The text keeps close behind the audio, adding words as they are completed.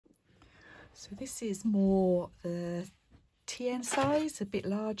So this is more the TN size, a bit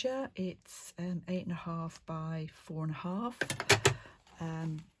larger. It's 8.5 by 4.5.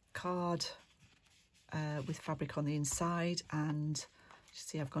 Card with fabric on the inside, and you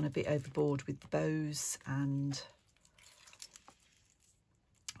see I've gone a bit overboard with the bows and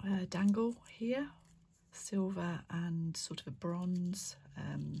dangle here, silver and sort of a bronze,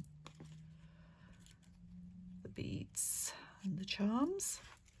 the beads and the charms.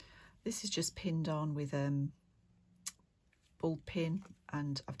 This is just pinned on with ball pin,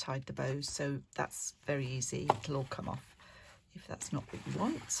 and I've tied the bows, so that's very easy. It'll all come off if that's not what you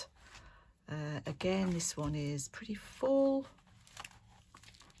want. Again, this one is pretty full.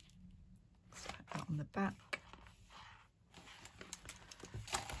 Let's put that on the back.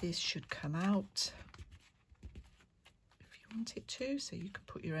 This should come out if you want it to, so you can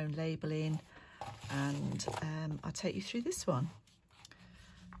put your own label in, and I'll take you through this one.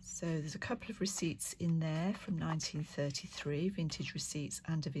 So there's a couple of receipts in there from 1933, vintage receipts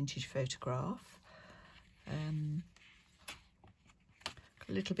and a vintage photograph. Got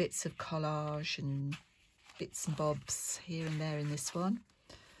little bits of collage and bits and bobs here and there in this one.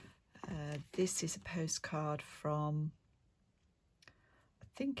 This is a postcard from, I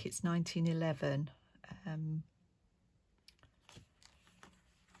think it's 1911.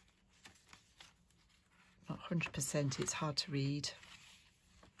 Not 100%, it's hard to read.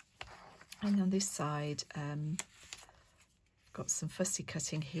 And on this side, got some fussy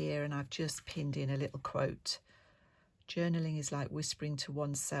cutting here, and I've just pinned in a little quote. Journaling is like whispering to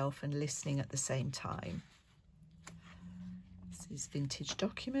oneself and listening at the same time. This is vintage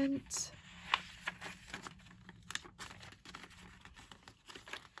document.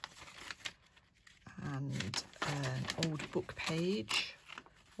 And an old book page.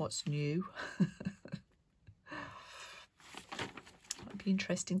 What's new? Be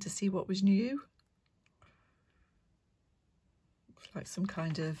interesting to see what was new. Looks like some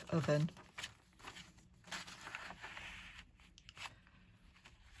kind of oven.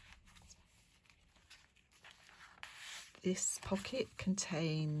 This pocket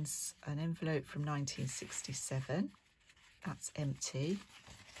contains an envelope from 1967. That's empty.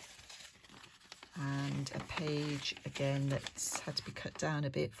 And a page again that's had to be cut down a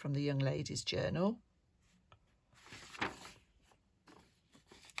bit from the young lady's journal.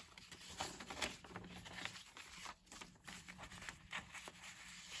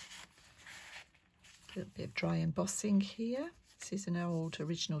 A little bit of dry embossing here. This is an old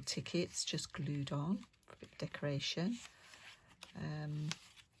original ticket, it's just glued on for a bit of decoration.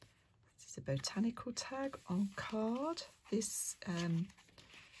 This is a botanical tag on card. This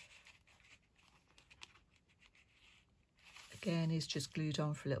again is just glued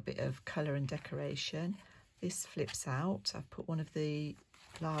on for a little bit of colour and decoration. This flips out. I've put one of the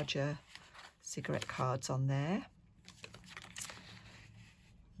larger cigarette cards on there.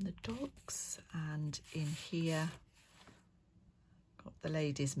 The dogs, and in here got the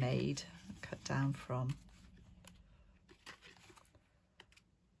lady's maid cut down from.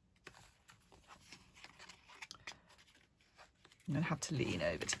 I'm going to have to lean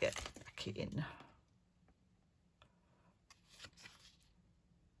over to get back in.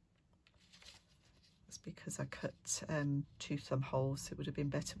 That's because I cut 2 thumb holes, so it would have been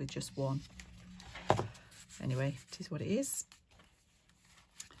better with just one. Anyway, it is what it is.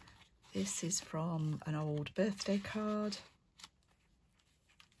 This is from an old birthday card,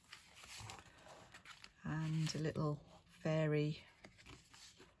 and a little fairy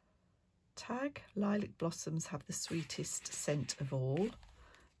tag. Lilac blossoms have the sweetest scent of all.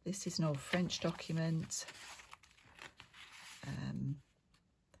 This is an old French document.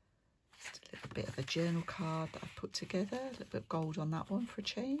 Just a little bit of a journal card that I've put together. A little bit of gold on that one for a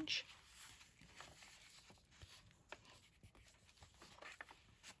change.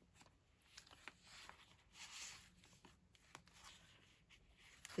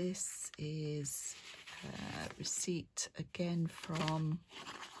 This is a receipt again from,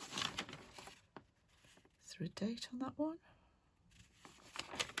 is there a date on that one?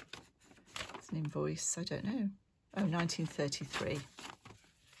 It's an invoice, I don't know. Oh, 1933.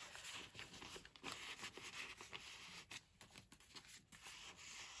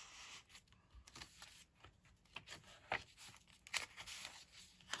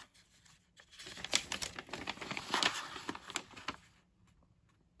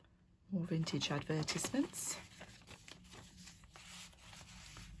 More vintage advertisements.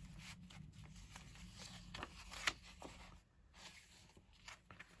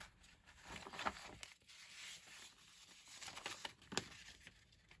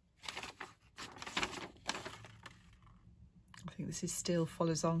 this is still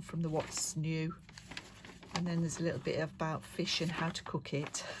follows on from the what's new. And then there's a little bit about fish and how to cook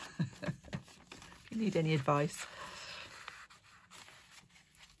it. If you need any advice.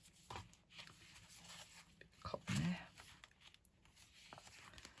 Cotton there.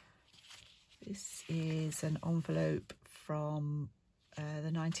 This is an envelope from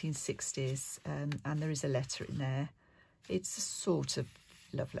the 1960s, and there is a letter in there. It's a sort of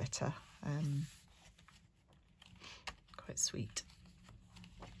love letter, quite sweet.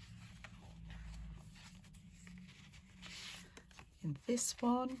 In this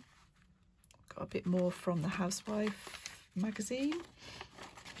one, got a bit more from the Housewife magazine.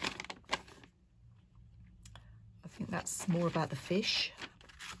 I think that's more about the fish.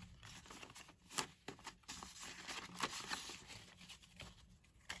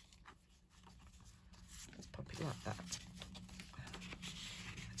 Let's pop it like that.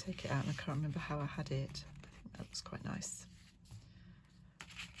 I take it out and I can't remember how I had it. I think that was quite nice.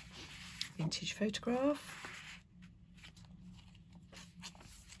 Vintage photograph.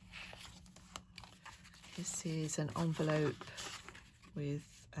 This is an envelope with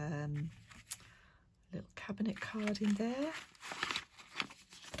a little cabinet card in there.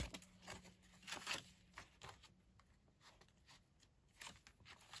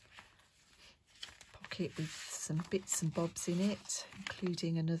 Pocket with some bits and bobs in it,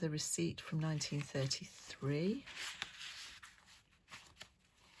 including another receipt from 1933.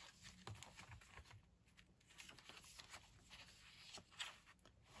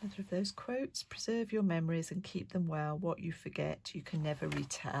 Another of those quotes: preserve your memories and keep them well. What you forget, you can never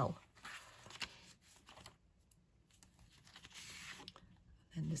retell.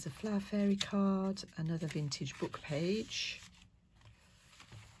 Then there's a Flower Fairy card, another vintage book page.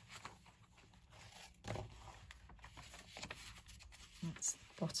 That's the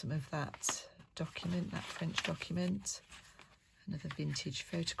bottom of that document, that French document. Another vintage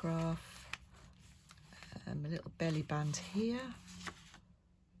photograph. A little belly band here.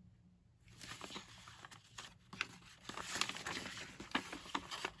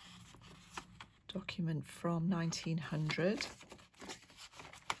 Document from 1900,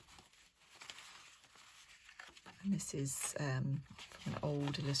 and this is from an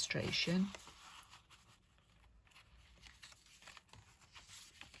old illustration.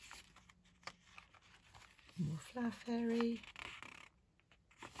 More Flower Fairy.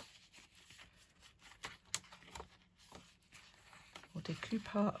 More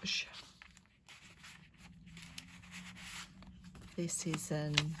decoupage. This is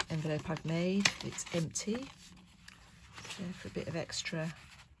an envelope I've made. It's empty. It's there for a bit of extra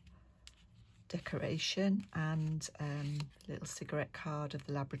decoration, and a little cigarette card of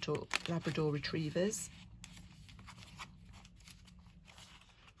the Labrador Retrievers.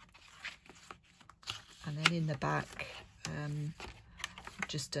 And then in the back, I've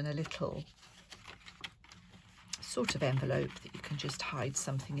just done a little sort of envelope that you can just hide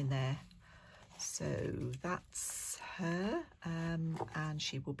something in there. So that's her, and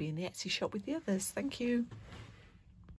she will be in the Etsy shop with the others. Thank you.